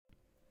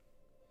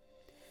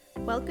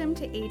Welcome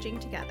to Aging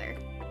Together,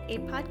 a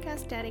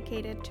podcast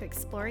dedicated to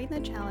exploring the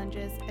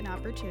challenges and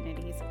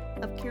opportunities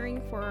of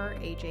caring for our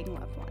aging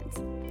loved ones.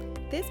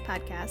 This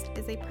podcast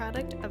is a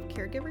product of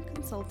Caregiver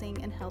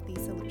Consulting and Healthy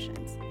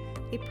Solutions,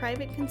 a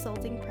private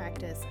consulting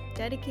practice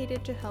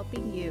dedicated to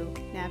helping you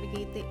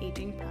navigate the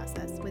aging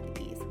process with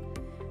ease.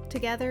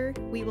 Together,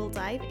 we will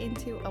dive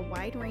into a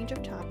wide range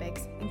of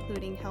topics,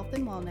 including health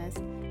and wellness,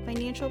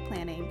 financial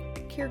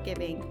planning,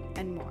 caregiving,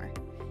 and more.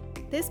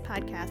 This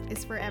podcast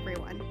is for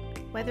everyone,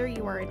 whether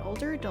you are an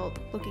older adult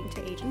looking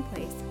to age in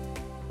place,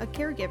 a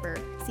caregiver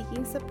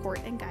seeking support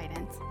and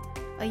guidance,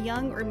 a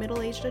young or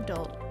middle-aged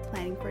adult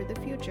planning for the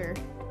future,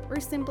 or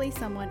simply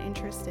someone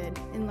interested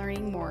in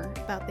learning more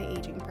about the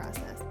aging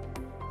process.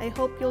 I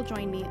hope you'll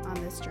join me on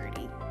this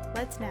journey.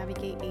 Let's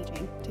navigate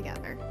aging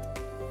together.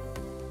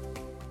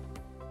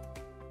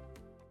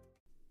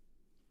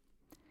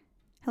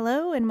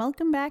 Hello and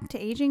welcome back to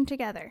Aging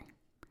Together.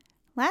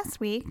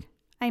 Last week,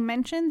 I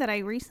mentioned that I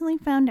recently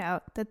found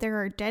out that there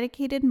are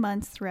dedicated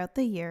months throughout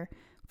the year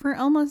for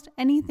almost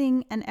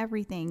anything and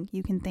everything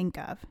you can think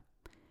of.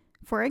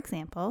 For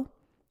example,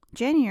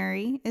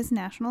 January is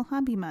National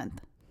Hobby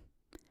Month.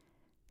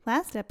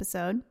 Last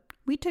episode,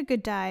 we took a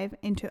dive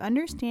into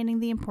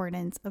understanding the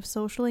importance of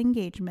social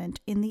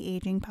engagement in the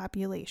aging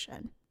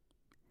population.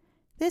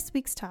 This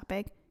week's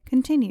topic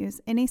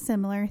continues in a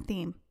similar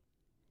theme.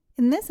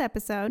 In this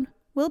episode,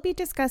 we'll be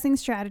discussing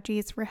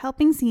strategies for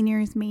helping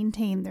seniors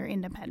maintain their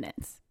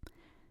independence.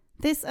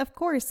 This, of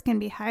course, can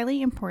be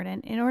highly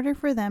important in order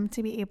for them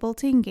to be able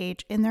to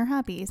engage in their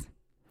hobbies.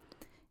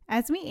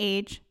 As we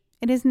age,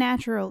 it is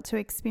natural to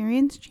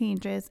experience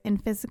changes in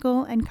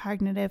physical and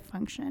cognitive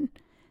function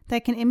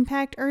that can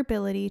impact our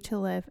ability to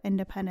live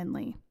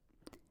independently.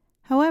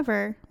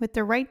 However, with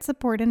the right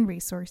support and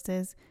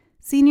resources,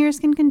 seniors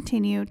can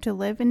continue to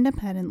live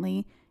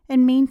independently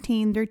and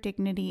maintain their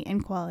dignity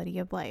and quality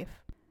of life.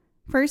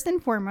 First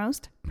and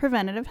foremost,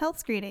 preventative health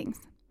screenings.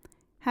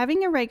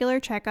 Having a regular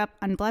checkup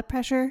on blood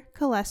pressure,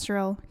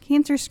 cholesterol,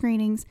 cancer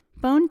screenings,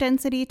 bone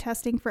density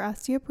testing for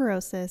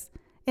osteoporosis,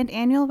 and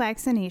annual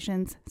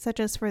vaccinations, such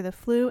as for the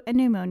flu and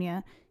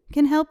pneumonia,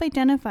 can help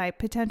identify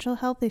potential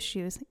health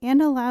issues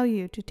and allow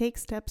you to take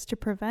steps to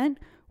prevent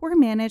or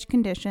manage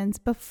conditions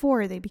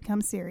before they become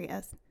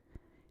serious.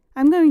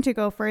 I'm going to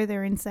go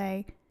further and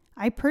say,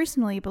 I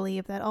personally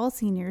believe that all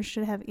seniors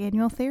should have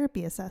annual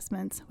therapy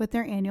assessments with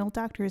their annual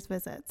doctor's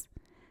visits.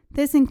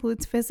 This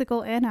includes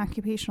physical and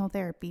occupational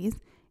therapies,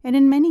 and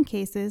in many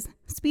cases,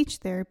 speech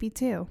therapy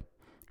too.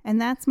 And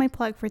that's my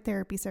plug for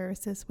therapy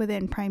services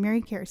within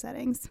primary care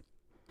settings.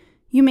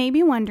 You may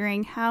be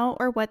wondering how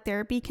or what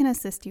therapy can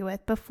assist you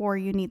with before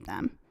you need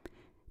them.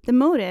 The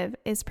motive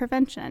is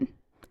prevention.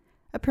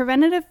 A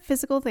preventative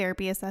physical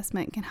therapy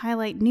assessment can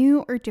highlight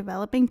new or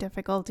developing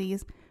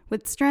difficulties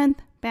with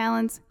strength,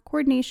 balance,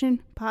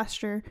 coordination,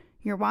 posture,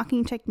 your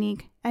walking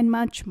technique, and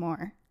much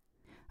more.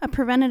 A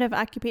preventative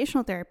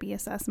occupational therapy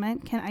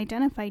assessment can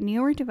identify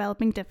new or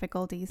developing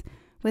difficulties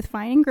with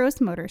fine and gross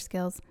motor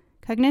skills,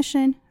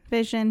 cognition,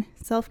 vision,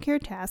 self-care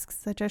tasks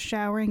such as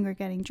showering or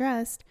getting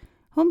dressed,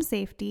 home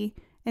safety,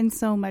 and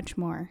so much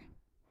more.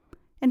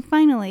 And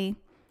finally,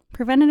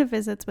 preventative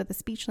visits with a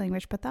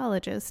speech-language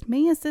pathologist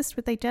may assist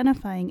with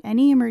identifying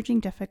any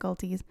emerging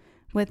difficulties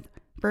with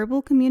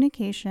verbal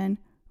communication,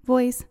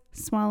 voice,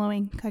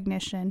 swallowing,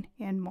 cognition,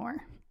 and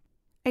more.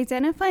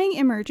 Identifying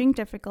emerging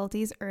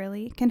difficulties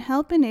early can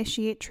help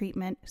initiate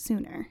treatment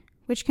sooner,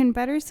 which can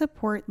better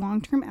support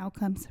long-term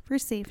outcomes for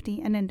safety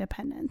and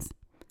independence.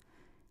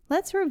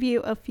 Let's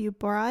review a few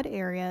broad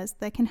areas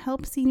that can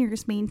help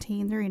seniors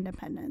maintain their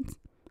independence: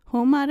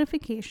 home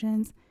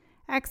modifications,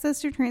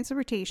 access to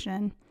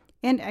transportation,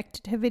 and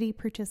activity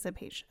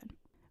participation.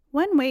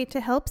 One way to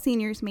help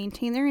seniors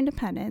maintain their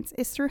independence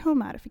is through home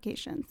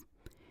modifications.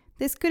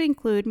 This could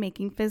include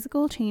making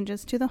physical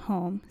changes to the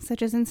home,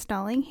 such as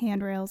installing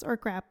handrails or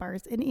grab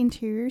bars in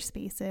interior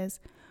spaces,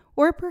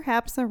 or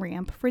perhaps a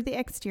ramp for the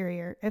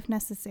exterior if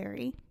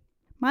necessary.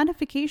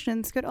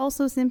 Modifications could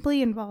also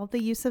simply involve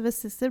the use of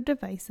assistive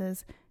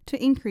devices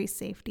to increase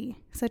safety,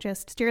 such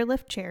as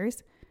stair-lift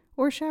chairs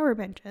or shower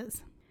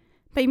benches.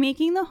 By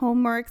making the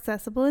home more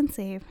accessible and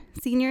safe,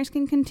 seniors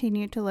can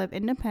continue to live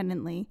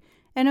independently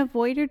and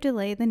avoid or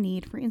delay the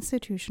need for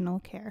institutional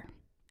care.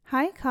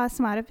 High-cost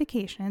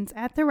modifications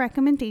at the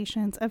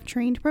recommendations of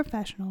trained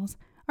professionals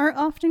are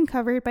often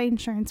covered by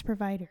insurance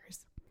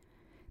providers.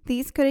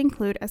 These could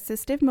include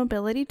assistive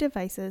mobility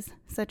devices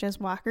such as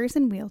walkers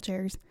and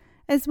wheelchairs,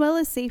 as well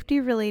as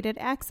safety-related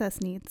access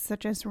needs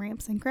such as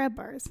ramps and grab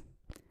bars.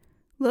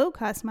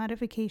 Low-cost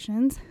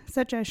modifications,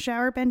 such as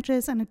shower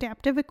benches and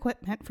adaptive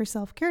equipment for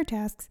self-care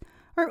tasks,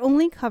 are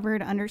only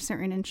covered under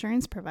certain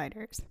insurance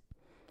providers.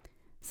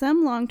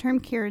 Some long-term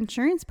care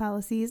insurance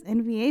policies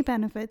and VA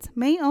benefits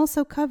may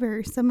also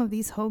cover some of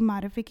these home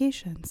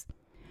modifications.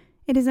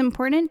 It is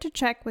important to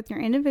check with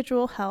your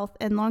individual health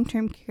and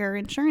long-term care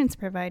insurance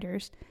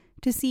providers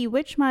to see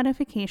which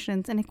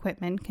modifications and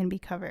equipment can be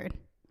covered.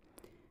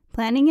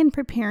 Planning and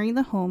preparing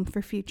the home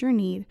for future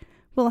need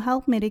will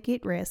help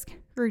mitigate risk,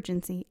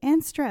 urgency,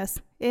 and stress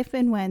if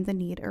and when the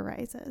need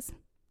arises.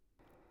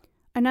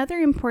 Another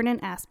important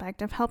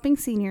aspect of helping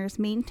seniors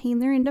maintain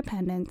their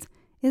independence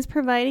is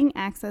providing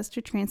access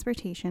to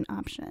transportation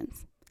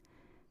options.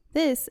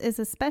 This is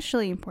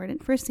especially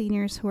important for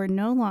seniors who are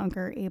no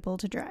longer able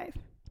to drive.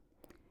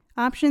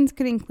 Options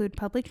could include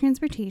public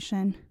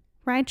transportation,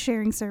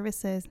 ride-sharing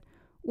services,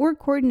 or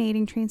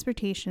coordinating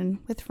transportation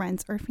with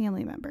friends or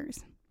family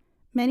members.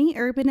 Many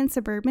urban and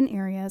suburban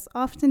areas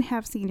often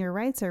have senior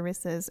ride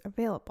services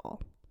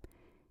available.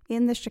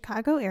 In the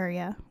Chicago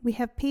area, we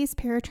have Pace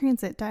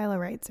Paratransit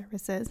Dial-A-Ride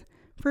services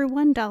for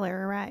 $1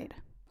 a ride.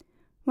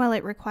 While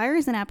it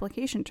requires an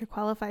application to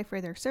qualify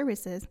for their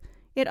services,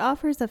 it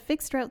offers a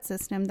fixed route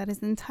system that is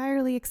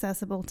entirely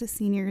accessible to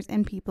seniors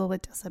and people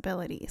with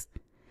disabilities.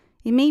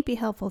 It may be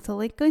helpful to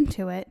link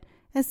into it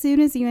as soon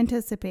as you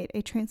anticipate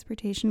a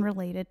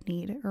transportation-related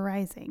need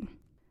arising.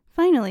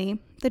 Finally,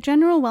 the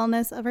general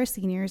wellness of our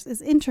seniors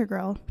is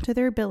integral to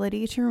their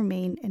ability to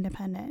remain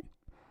independent.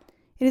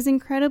 It is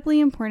incredibly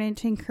important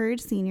to encourage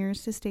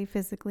seniors to stay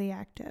physically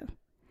active.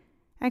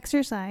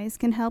 Exercise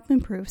can help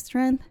improve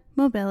strength,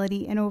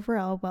 mobility, and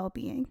overall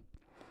well-being.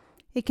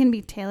 It can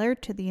be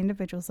tailored to the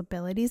individual's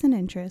abilities and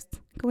interests,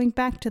 going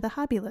back to the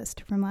hobby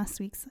list from last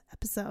week's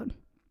episode.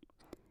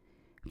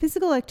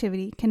 Physical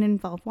activity can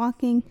involve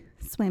walking,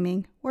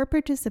 swimming, or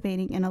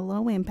participating in a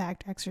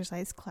low-impact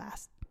exercise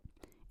class.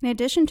 In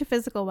addition to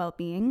physical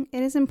well-being,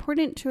 it is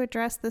important to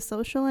address the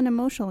social and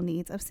emotional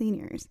needs of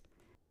seniors.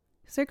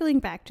 Circling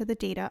back to the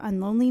data on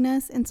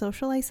loneliness and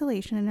social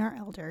isolation in our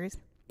elders,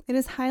 it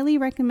is highly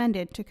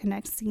recommended to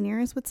connect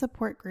seniors with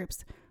support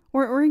groups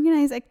or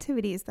organize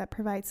activities that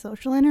provide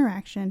social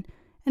interaction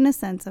and a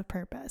sense of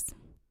purpose.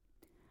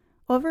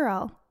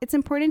 Overall, it's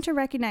important to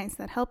recognize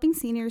that helping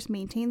seniors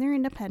maintain their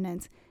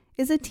independence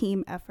is a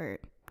team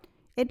effort.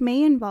 It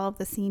may involve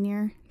the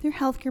senior, their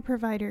healthcare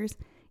providers,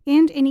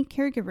 and any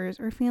caregivers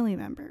or family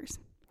members.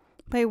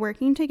 By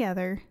working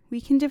together, we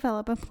can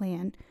develop a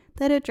plan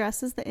that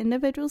addresses the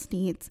individual's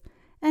needs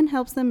and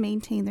helps them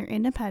maintain their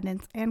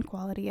independence and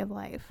quality of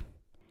life.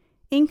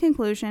 In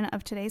conclusion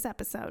of today's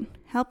episode,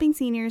 helping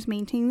seniors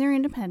maintain their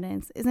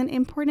independence is an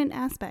important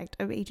aspect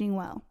of aging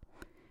well.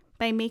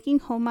 By making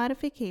home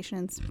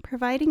modifications,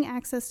 providing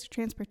access to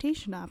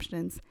transportation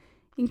options,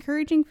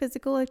 encouraging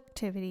physical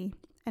activity,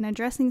 and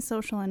addressing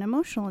social and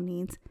emotional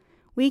needs,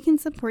 we can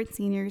support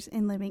seniors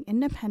in living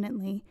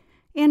independently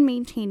and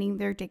maintaining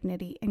their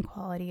dignity and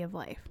quality of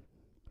life.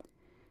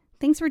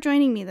 Thanks for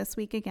joining me this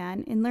week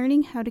again in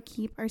learning how to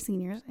keep our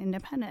seniors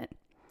independent.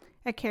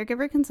 At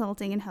Caregiver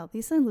Consulting and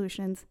Healthy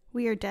Solutions,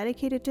 we are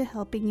dedicated to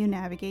helping you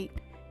navigate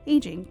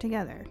aging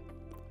together.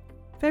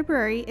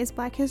 February is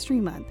Black History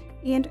Month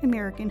and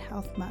American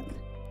Health Month.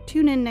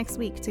 Tune in next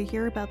week to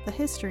hear about the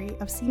history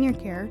of senior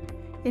care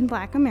in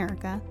Black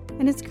America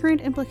and its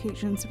current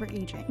implications for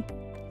aging.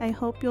 I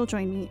hope you'll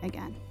join me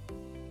again.